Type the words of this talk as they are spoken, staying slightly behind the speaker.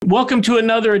welcome to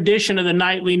another edition of the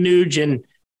Nightly Nuge. And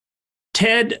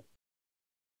Ted,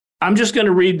 I'm just going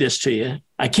to read this to you.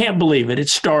 I can't believe it.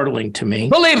 It's startling to me.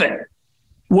 Believe it.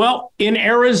 Well, in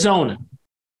Arizona,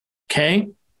 okay,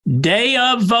 day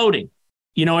of voting,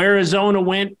 Arizona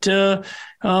went blue.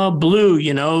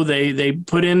 They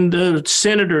put in the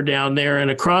senator down there, and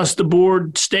across the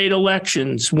board, state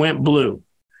elections went blue.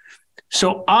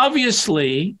 So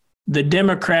obviously, the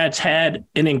Democrats had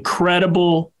an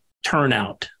incredible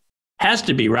turnout. Has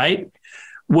to be, right?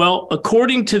 Well,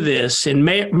 according to this, in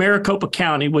Maricopa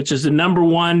County, which is the number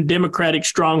one Democratic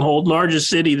stronghold, largest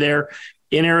city there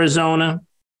in Arizona,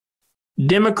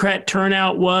 Democrat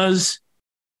turnout was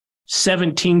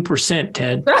 17%,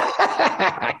 Ted.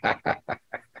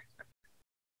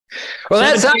 Well,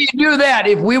 that's how you do that.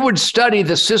 If we would study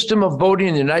the system of voting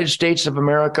in the United States of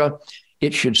America,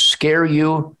 it should scare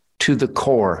you to the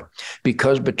core,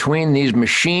 because between these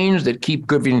machines that keep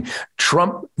giving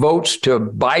Trump votes to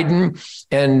Biden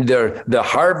and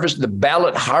the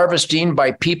ballot harvesting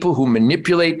by people who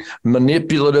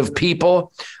manipulative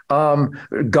people,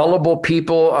 gullible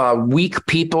people, weak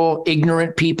people,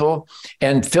 ignorant people,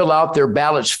 and fill out their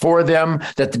ballots for them,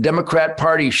 that the Democrat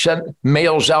Party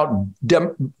mails out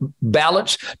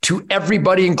ballots to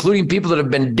everybody, including people that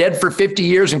have been dead for 50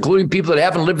 years, including people that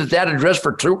haven't lived at that address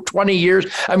for 20 years.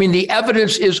 I mean, the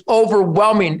evidence is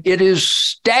overwhelming. It is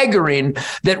staggering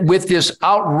that with this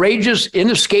outrageous,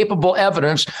 inescapable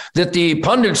evidence that the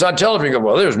pundits on television go,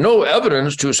 well, there's no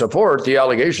evidence to support the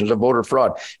allegations of voter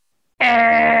fraud.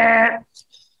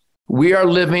 We are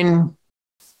living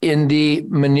in the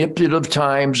manipulative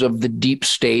times of the deep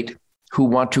state who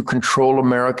want to control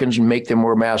Americans and make them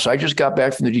wear masks. I just got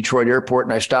back from the Detroit airport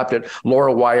and I stopped at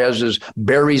Laura Wyez's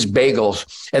Barry's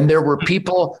Bagels, and there were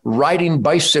people riding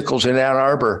bicycles in Ann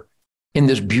Arbor in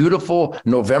this beautiful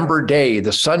November day,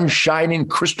 the sun shining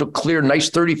crystal clear, nice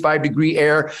 35-degree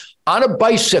air, on a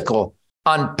bicycle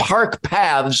on park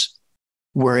paths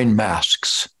wearing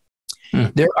masks.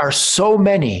 There are so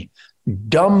many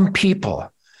dumb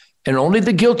people, and only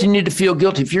the guilty need to feel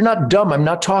guilty. If you're not dumb, I'm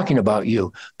not talking about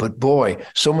you. But boy,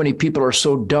 so many people are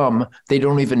so dumb, they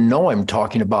don't even know I'm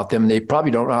talking about them. They probably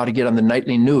don't know how to get on the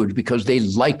Nightly Nuge because they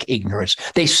like ignorance.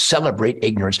 They celebrate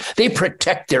ignorance. They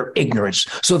protect their ignorance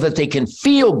so that they can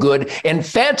feel good and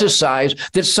fantasize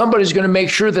that somebody's going to make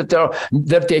sure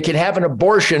that they can have an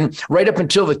abortion right up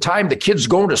until the time the kid's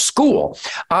going to school.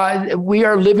 We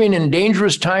are living in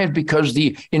dangerous times because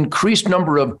the increased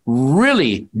number of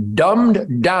really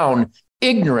dumbed down,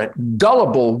 ignorant,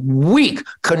 gullible, weak,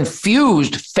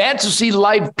 confused,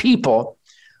 fantasy-life people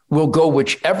will go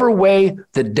whichever way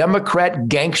the Democrat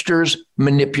gangsters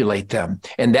manipulate them.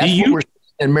 And that's what we're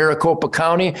seeing in Maricopa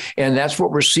County, and that's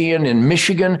what we're seeing in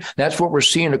Michigan. That's what we're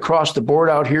seeing across the board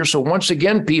out here. So once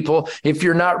again, people, if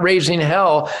you're not raising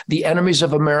hell, the enemies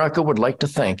of America would like to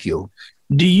thank you.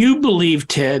 Do you believe,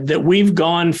 Ted, that we've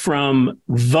gone from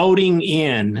voting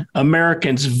in,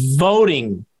 Americans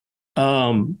voting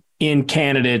in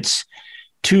candidates,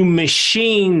 to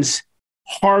machines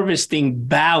harvesting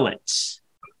ballots?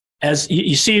 As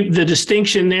you see the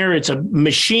distinction there, it's a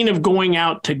machine of going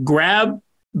out to grab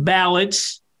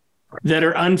ballots that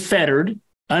are unfettered,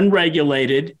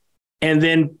 unregulated, and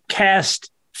then cast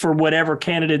for whatever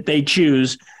candidate they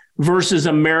choose, versus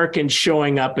Americans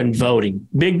showing up and voting.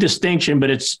 Big distinction, but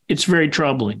it's very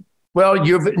troubling. Well,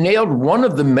 you've nailed one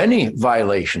of the many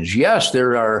violations. Yes,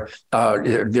 there are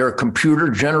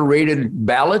computer-generated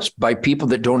ballots by people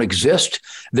that don't exist.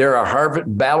 There are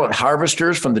ballot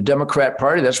harvesters from the Democrat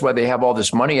Party. That's why they have all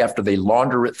this money after they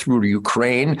launder it through to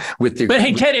Ukraine with the. But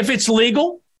hey, Ted, if it's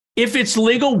legal,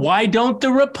 why don't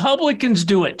the Republicans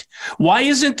do it? Why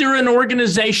isn't there an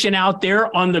organization out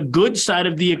there on the good side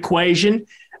of the equation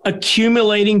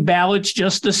accumulating ballots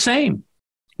just the same?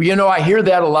 I hear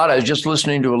that a lot. I was just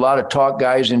listening to a lot of talk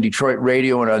guys in Detroit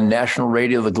radio and on national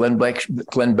radio, the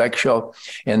Glenn Beck show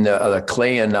and the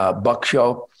Clay and Buck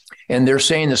show, and they're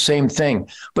saying the same thing.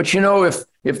 But,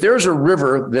 if there's a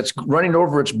river that's running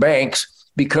over its banks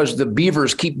because the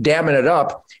beavers keep damming it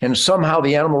up, and somehow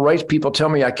the animal rights people tell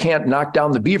me I can't knock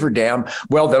down the beaver dam,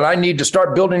 well, then I need to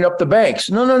start building up the banks.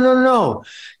 No.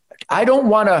 I don't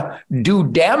want to do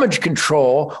damage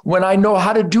control when I know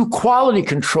how to do quality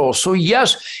control. So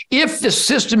yes, if the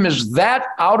system is that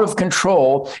out of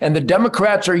control and the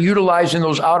Democrats are utilizing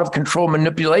those out of control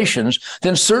manipulations,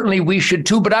 then certainly we should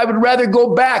too. But I would rather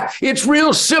go back. It's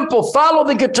real simple. Follow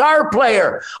the guitar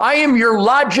player. I am your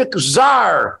logic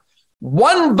czar.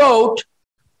 One vote,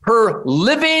 per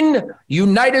living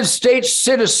United States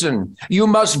citizen. You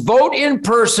must vote in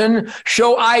person,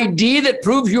 show ID that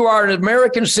proves you are an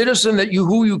American citizen,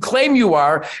 who you claim you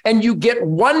are, and you get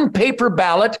one paper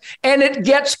ballot and it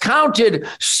gets counted.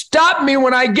 Stop me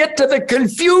when I get to the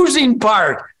confusing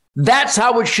part. That's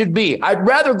how it should be. I'd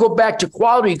rather go back to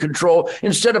quality control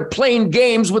instead of playing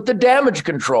games with the damage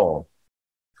control.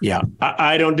 Yeah,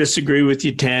 I don't disagree with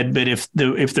you, Ted, but if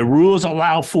the rules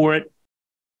allow for it,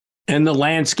 and the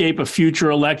landscape of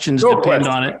future elections depend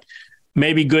on it,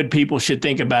 maybe good people should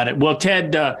think about it. Well,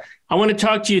 Ted, I want to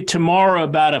talk to you tomorrow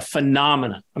about a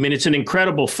phenomenon. I mean, it's an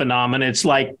incredible phenomenon. It's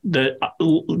like the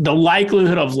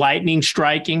likelihood of lightning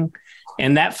striking.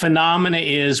 And that phenomena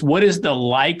is, what is the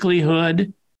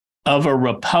likelihood of a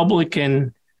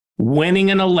Republican winning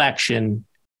an election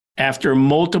after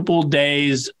multiple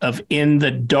days of in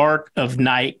the dark of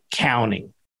night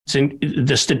counting?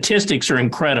 The statistics are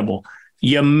incredible.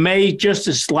 You may just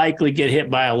as likely get hit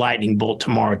by a lightning bolt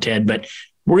tomorrow, Ted. But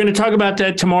we're going to talk about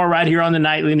that tomorrow right here on the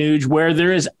Nightly Nuge, where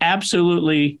there is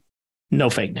absolutely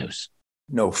no fake news.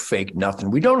 No fake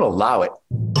nothing. We don't allow it.